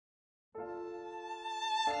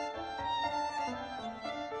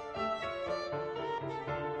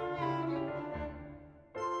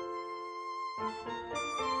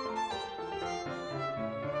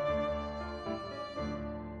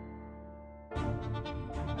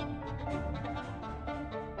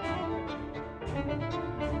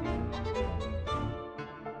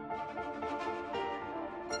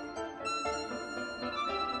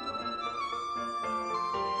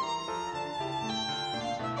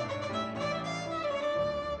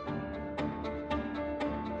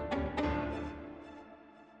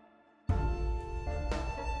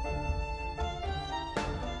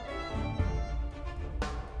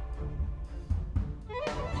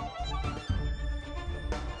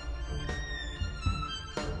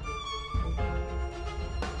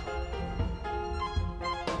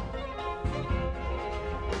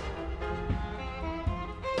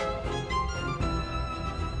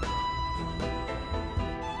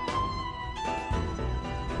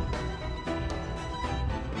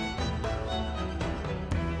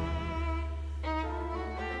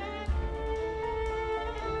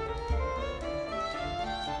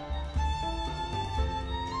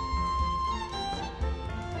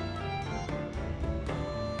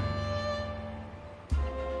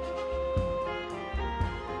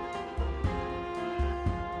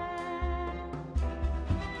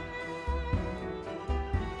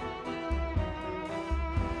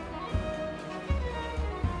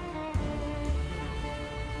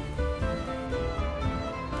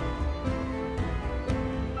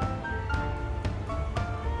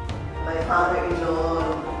father-in-law,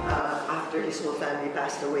 after his whole family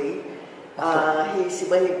passed away,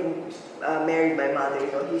 when he married my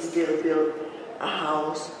mother-in-law, he still built a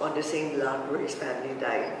house on the same lot where his family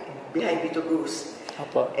died, behind Vito Cruz.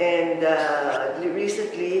 And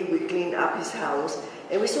recently, we cleaned up his house,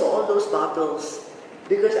 and we saw all those bottles.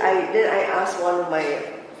 Because then I asked one of my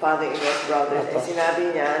father-in-law's brothers, and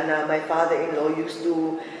sinabi niya na my father-in-law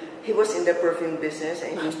he was in the perfume business,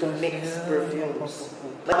 and he used to mix perfumes.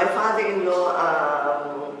 My father-in-law,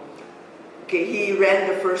 he ran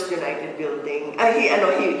the first United Building.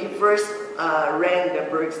 He first ran the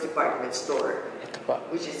Berg's department store,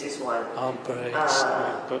 which is this one.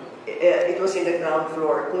 It was in the ground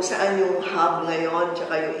floor. Kung saan yung hub ngayon,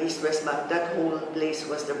 tsaka yung east-west map, that whole place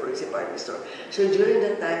was the Berg's department store. So during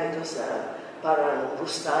that time, it was parang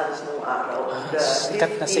Rustans nung araw. The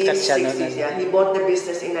 50s, 60s, yeah. He bought the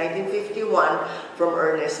business in 1951 from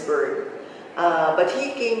Ernest Berg. But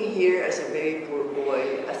he came here as a very poor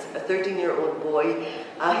boy, as a 13-year-old boy.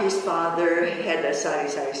 His father had a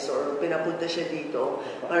sari-sari store. Pinapunta siya dito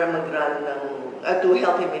para mag-run to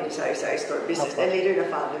help him in the sari-sari store business. And later the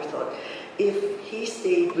father thought, if he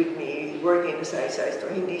stayed with me working in the sari-sari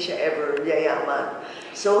store, hindi siya ever yayaman.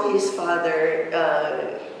 So his father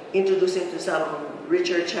introduced him to some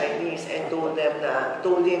richer Chinese and told him na,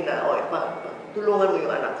 tulungan mo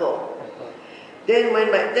yung anak ko. Then my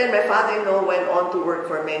father-in-law went on to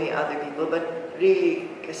work for many other people, but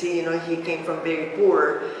really, kasi he came from very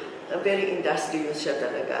poor, very industrious siya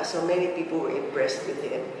talaga. So many people were impressed with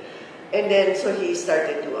him. And then, so he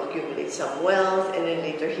started to accumulate some wealth, and then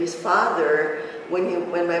later his father, when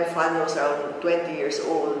my father was around 20 years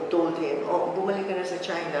old, told him, bumalik ka na sa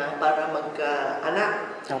China para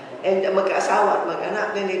magka-anak. And magka-asawa at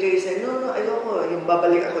mag-anak. Then later he said, no, ayoko, yung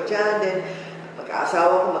babalik ako dyan, then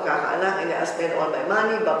magka-asawa ko, magkaka-anak, and I spend all my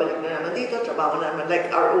money, babalik na naman dito, trabaho na naman,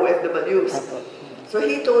 like our OFWs. So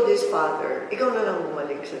he told his father, ikaw na lang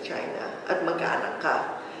bumalik sa China at magka-anak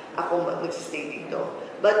ka. Ako mag-stay dito.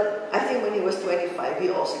 But I think when he was 25,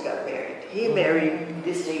 he also got married. He married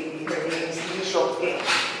this lady, her name is Li Shok-Eng.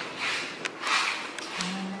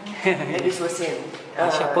 And this was in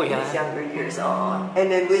his younger years.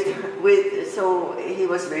 And then so he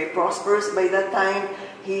was very prosperous by that time.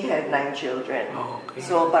 He had 9 children.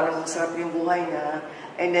 So parang masarap yung buhay niya.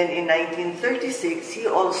 And then in 1936, he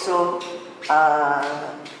also,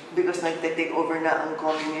 because nagte-take over na ang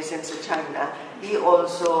communism sa China, he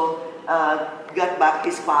also got back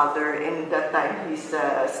his father, and that time his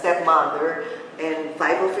stepmother, and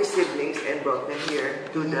 5 of his siblings, and brought them here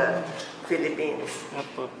to the Philippines.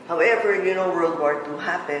 However, World War II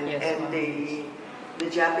happened, and the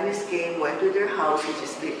Japanese came, went to their house, which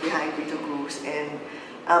is behind Vito Cruz, and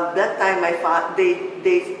that time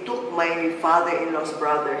they took my father-in-law's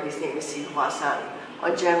brother, his name is Si Hua-san,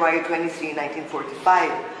 on January 23, 1945.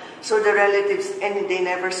 So the relatives, and they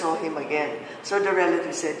never saw him again. So the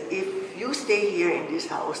relatives said, if you stay here in this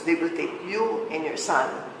house, they will take you and your son,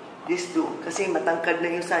 these two. Kasi matangkad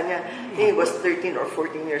na yung son niya. He was 13 or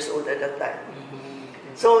 14 years old at that time.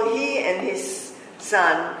 So he and his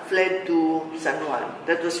son fled to San Juan.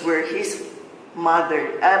 That was where his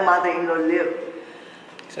mother-in-law lived.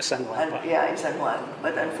 Sa San Juan. Yeah, in San Juan.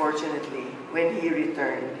 But unfortunately, when he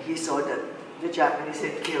returned, he saw that the Japanese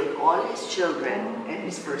had killed all his children and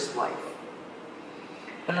his first wife.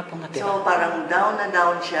 Wala pong natira. So parang down na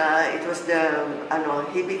down siya. It was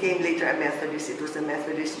he became later a Methodist. It was the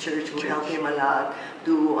Methodist church who helped him a lot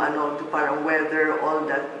to parang weather all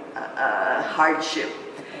that hardship.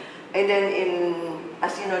 And then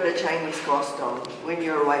as you know, the Chinese custom, when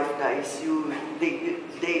your wife dies,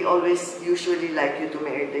 they always usually like you to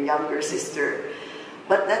marry the younger sister.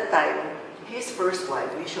 But that time, his first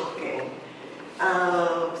wife, Li Shok-Eng,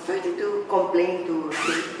 started to complain to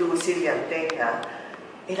Siliante na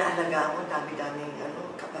inaalaga mo, dami-daming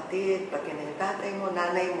kapatid, pati na yung tatay mo,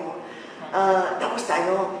 nanay mo. Tapos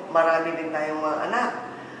tayo, marami din tayong mga anak.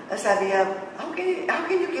 Sabi niya, how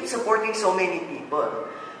can you keep supporting so many people?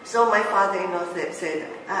 So my father-in-law said,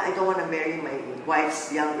 I don't want to marry my wife's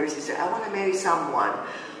younger sister. I want to marry someone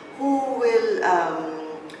who will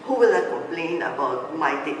not complain about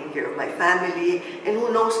my taking care of my family and who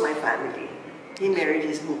knows my family. He married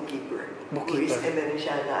his bookkeeper. Who is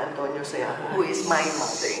Emericiana Antonio Sayaco, who is my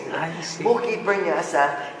mother-in-law. Bookkeeper niya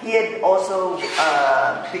he had also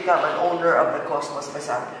become an owner of the Cosmos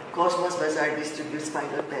Bazaar. Cosmos Bazaar distributes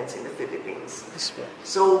final pens in the Philippines.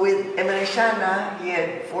 So with Emericiana, he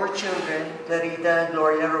had 4 children, Clarita,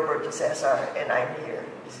 Gloria, Roberto, Cesar, and I'm here.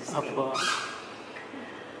 This is me.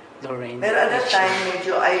 Lorraine. But at that time,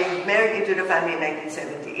 I married into the family in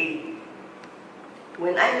 1978.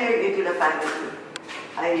 When I married into the family,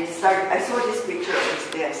 I saw this picture on his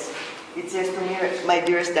desk. It says to me, "My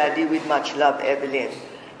dearest daddy, with much love, Evelyn."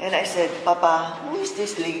 And I said, "Papa, who is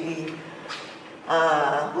this lady?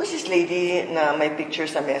 Who's this lady na may picture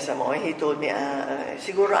sa mesa mo?" And he told me,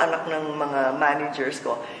 siguro anak ng mga managers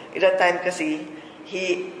ko. At that time kasi,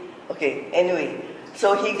 anyway.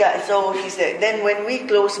 So he said, then when we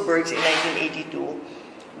closed Berg's in 1982,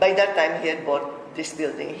 by that time he had bought this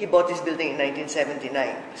building. He bought this building in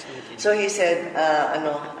 1979. So he said,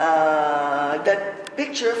 that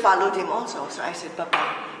picture followed him also. So I said,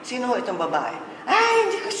 "Papa, sino itong babae?" "Ay,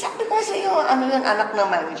 hindi ko sabi ko sa iyo, yung anak ng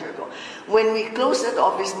manager ko." When we closed that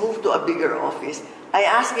office, moved to a bigger office, I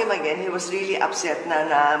asked him again. He was really upset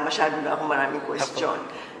na masyado na ako maraming question.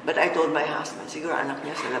 But I told my husband, siguro anak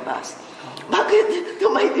niya sa labas. Bakit? To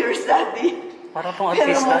my dearest daddy. Para pong Pero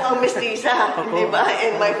artista. mukhang mestiza, di ba?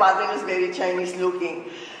 And my father was very Chinese looking.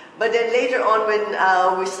 But then later on, when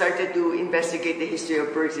we started to investigate the history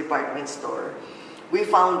of Berg's department store, we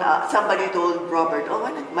found out, somebody told Robert,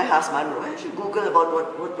 my husband, why don't you Google about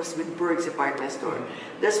what was with Berg's department store?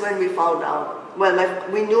 That's when we found out,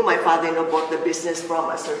 we knew my father-in-law bought the business from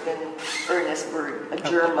a certain Ernest Berg, a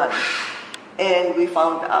German. And we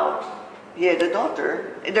found out, there's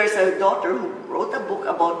a daughter who wrote a book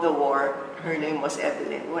about the war. Her name was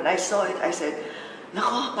Evelyn. When I saw it, I said,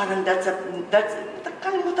 "Nako, parang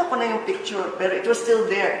kalimutan ko na yung picture, pero it was still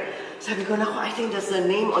there." Sabi ko, "Nako, I think that's the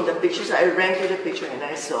name on the picture." So I ran to the picture and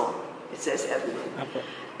I saw, it says Evelyn. Okay.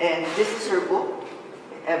 And this is her book,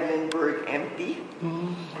 Evelyn Berg, MP.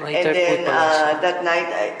 Writer And then po pala siya. that night,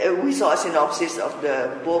 we saw a synopsis of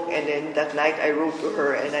the book, and then that night I wrote to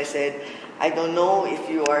her and I said, "I don't know if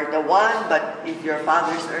you are the one, but if your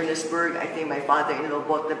father's Ernest Berg, I think my father-in-law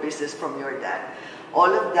bought the business from your dad." All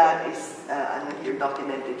of that is here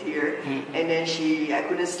documented here. And then I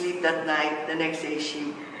couldn't sleep that night. The next day,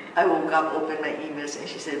 I woke up, opened my emails, and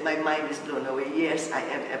she said, "My mind is blown away. Yes, I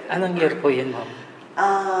am Evelyn." Anong year po yun, ma'am?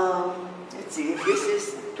 Let's see. This is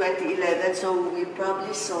 2011, so we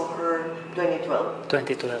probably saw her 2012.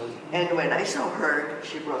 2012. And when I saw her,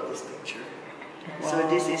 she brought this picture. Wow. So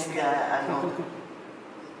this is the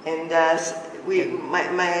and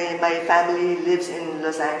my family lives in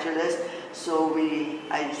Los Angeles, so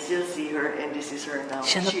I still see her, and this is her now.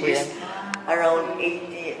 Siya na She po yan? is around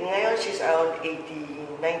 80. Ngayon she's around 80.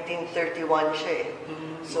 1931 siya eh.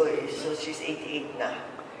 So she's 88 na.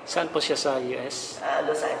 Saan po siya sa US?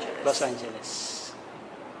 Los Angeles. Los Angeles.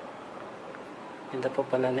 Ganda po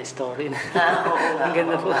pala na story na. Oo nga. Ang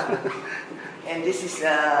ganda po. And this is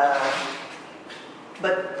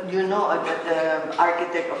but you know that the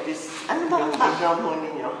architect of this, ano ba ang background mo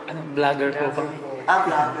ninyo? Vlogger po ba?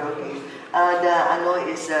 Vlogger, okay.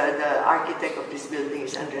 The architect of this building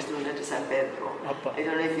is Andres Luna de San Pedro. Opo. I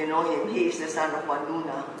don't know if you know him. He is the son of Juan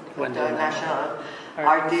Luna, the Luna. national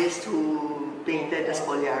artist who painted the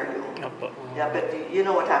Spoliario. Opo. Yeah, but you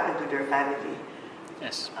know what happened to their family?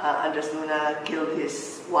 Yes. Andres Luna killed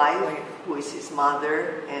his wife, who is his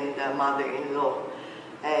mother, and mother-in-law.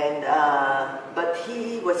 And but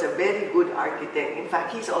he was a very good architect. In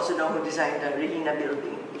fact, he's also the one who designed the Regina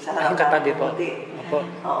Building. Ang katabi po. Opo.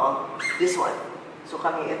 This one. So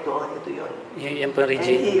kami ito yun. Yan po, And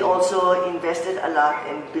Regina. he also invested a lot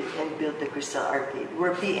and built the Crystal Arcade,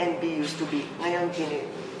 where PNB used to be. Ngayon,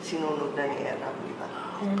 sinunog na ni Erap, di ba?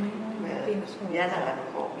 Yan ang ano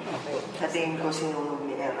ko. Sa tingin ko, sinunog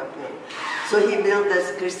ni Erap yun. So he built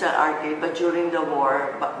this Crystal Arcade, but during the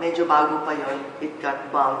war, medyo bago pa yun, it got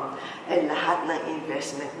bombed. And lahat ng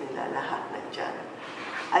investment nila, lahat nandyan.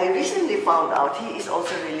 I recently found out he is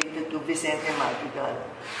also related to Vicente Madrigal,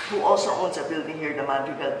 who also owns a building here, the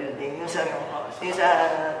Madrigal Building, yung sa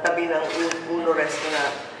tabi ng Uno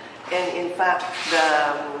Restaurant. And in fact,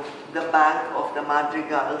 the bank of the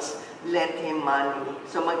Madrigals lent him money.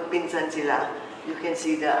 So magpinsan sila. You can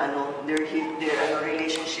see their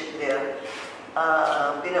relationship there.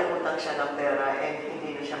 Pinautang siya ng pera and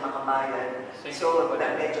hindi na siya makabayad. So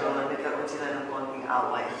medyo nagkaroon sila ng konting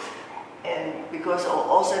away. And because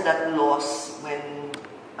also that loss, when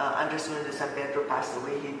Andres Luna de San Pedro passed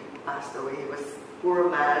away, he was a poor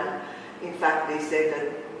man. In fact, they said that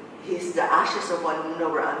the ashes of Juan Luna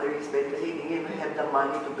were under his bed because he didn't even have the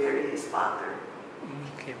money to bury his father.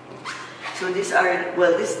 Okay. So this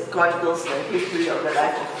chronicles the history of the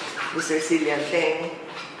life of Mr. Cillian Teng.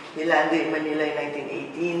 He landed in Manila in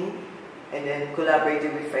 1918 and then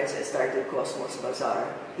collaborated with friends and started Cosmos Bazaar.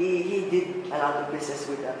 He did a lot of business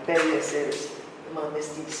with the Perez, the mga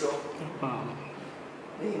mestizo.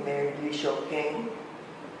 He married Lee Shok King.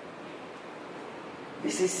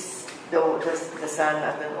 This is the son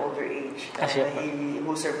at an older age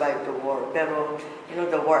who survived the war. Pero,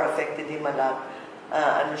 the war affected him a lot.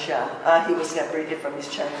 he was separated from his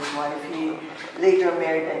Chinese wife. He later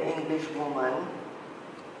married an English woman,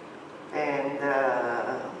 and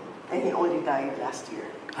he only died last year.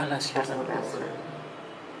 Last year.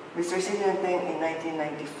 Mr. Sinanteng, in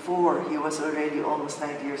 1994, he was already almost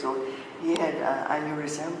 90 years old. He had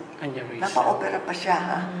aneurysm. Napa-opera pa siya,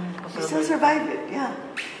 ha? He still survived it, yeah.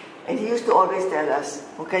 And he used to always tell us,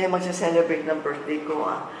 huwag kayo magsa-celebrate ng birthday ko,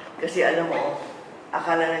 ha? Kasi alam mo,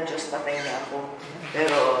 akala ng Diyos patay na ako.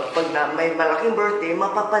 Pero pag may malaking birthday,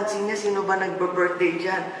 mapapansin niya sino ba nagbe-birthday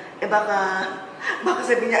dyan. Baka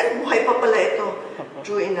sabihin niya, buhay pa pala ito.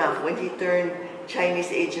 True enough, when he turned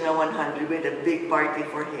Chinese age na 100, we had a big party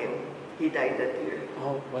for him. He died that year.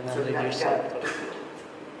 100 years old.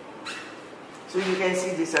 So you can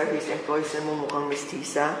see these are his employees na mumukhang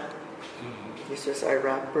mestiza. This was our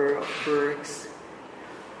wrapper of Berg's.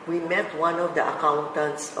 We met one of the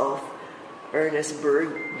accountants of Ernest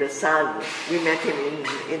Berg, the son. We met him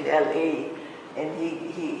in LA, and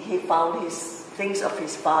he found his things of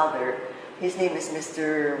his father. His name is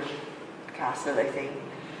Mr. Castle, I think.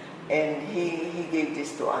 And he gave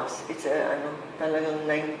this to us. It's talagang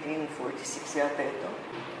 1946 yata ito.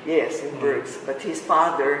 Yes, in Berg's. But his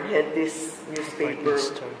father had this newspaper.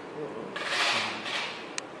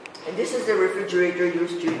 And this is the refrigerator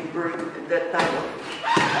used during that time of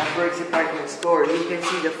Berg's department store. You can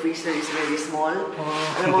see the freezer is very small.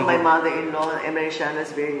 Alam mo, my mother-in-law, Americana,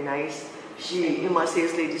 is very nice. Yung mga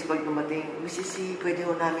sales ladies pag dumating, Mrs. C, pwede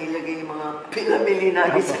mo namin ilagay yung mga pinamili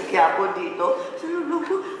namin sa quiapo dito. So,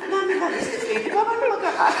 ang dami namin sales lady. Paano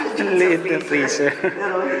magkakasya dyan sa freezer?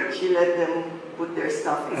 Pero she let them put their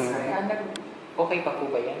stuff inside. Okay pa po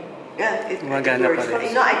ba yan? Yeah, it works. But,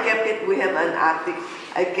 I kept it. We have an attic.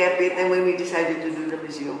 I kept it, and when we decided to do the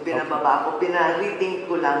museum, pinababa ko, pina-repaint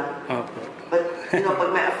ko lang. But, pag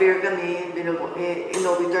may affair kami,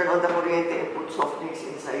 we turn on the kuryente and put soft drinks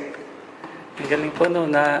inside. Ang galing po,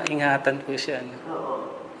 naingatan po siya.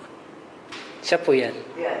 Oo. Siya po yan.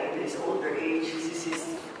 Yeah, in his older age,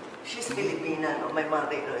 she's Filipina, no? My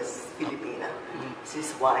mother-in-law is Filipina. It's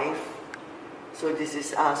his wife. So this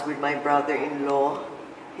is us with my brother-in-law,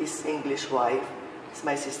 his English wife. It's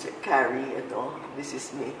my sister Carrie, ito. This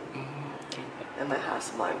is me. And my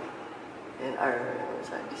husband. And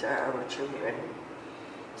these are our children.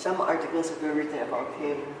 Some articles have been written about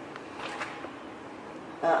him.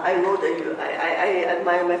 I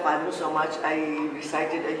admire my father so much. I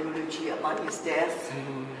recited a eulogy upon his death.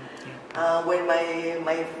 When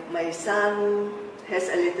my son has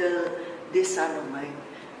this son of mine,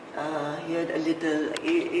 he had a little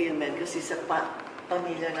ailment kasi sa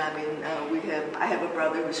pamilya namin, I have a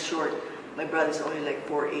brother who's short. My brother's only like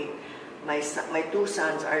 4'8". My two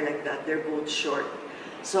sons are like that. They're both short.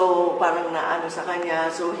 So, parang naano sa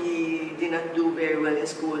kanya, so he did not do very well in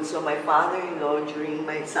school. So, my father-in-law, during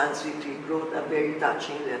my son's retreat, wrote a very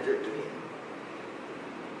touching letter to him.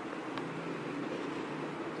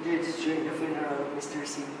 This is during the funeral of Mr.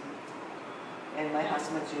 C. And my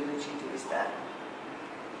husband's eulogy to his dad.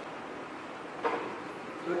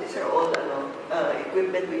 So, these are all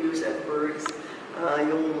equipment we use at Berg's.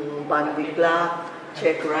 Yung banding clock,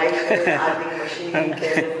 check writer, adding machine,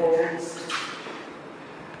 telephones.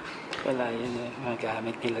 Wala yun mga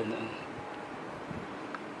gamit nila noon.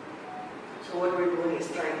 So what we're doing is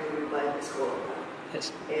trying to revive Escolta. Yes.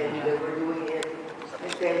 And we're doing it and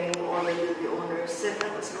telling all of the owners, set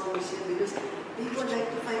up a small museum because people like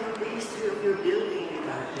to find out the history of your building.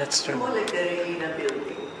 That's true. More like the Regina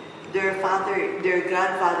building. Their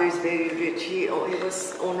grandfather is very rich. He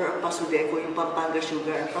was owner of Art Deco, yung Pampanga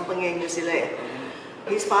Sugar. Pampangenyo sila eh.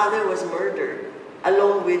 His father was murdered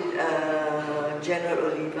along with General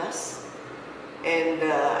Olivas. And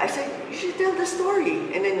I said, you should tell the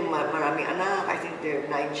story. And then maraming anak, I think there are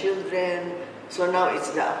 9 children. So now it's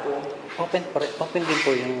the Apo. Open din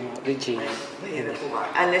po yung Regina. Mahirap po.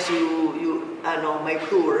 Unless may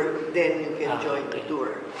tour, then you can join the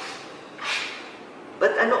tour.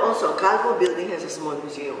 But also, Calvo building has a small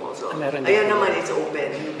museum also. Ayan naman, it's open.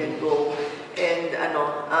 You can go. And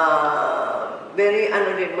very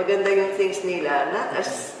rin, maganda yung things nila. Not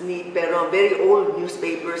as neat, pero very old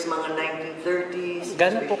newspapers, mga 1930s.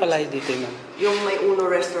 Gano'n po kalayo dito, ma'am? Yung may Uno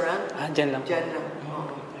restaurant. Dyan lang po. Dyan lang.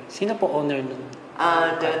 Sino po owner nun?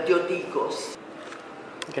 The Dioticos.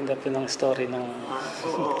 Ganda po ng story ng...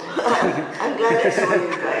 Oo. I'm glad I saw you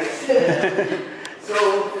guys. So,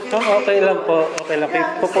 okay lang po. Okay lang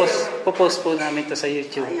po. Popost po namin to sa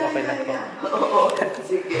YouTube. Okay lang po. Oo.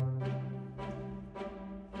 Sige.